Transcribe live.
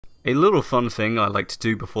A little fun thing I like to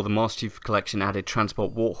do before the Master Chief Collection added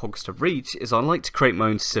transport Warthogs to Reach is I like to create my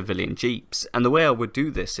own civilian jeeps, and the way I would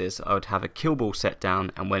do this is I would have a kill ball set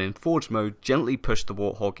down and when in forge mode gently push the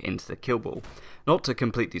Warthog into the kill ball. Not to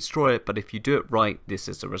completely destroy it, but if you do it right, this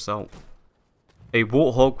is the result. A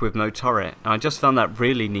Warthog with no turret, and I just found that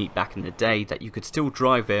really neat back in the day that you could still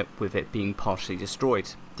drive it with it being partially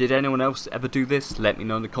destroyed. Did anyone else ever do this? Let me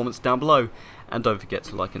know in the comments down below, and don't forget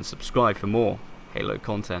to like and subscribe for more Halo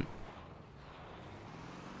content.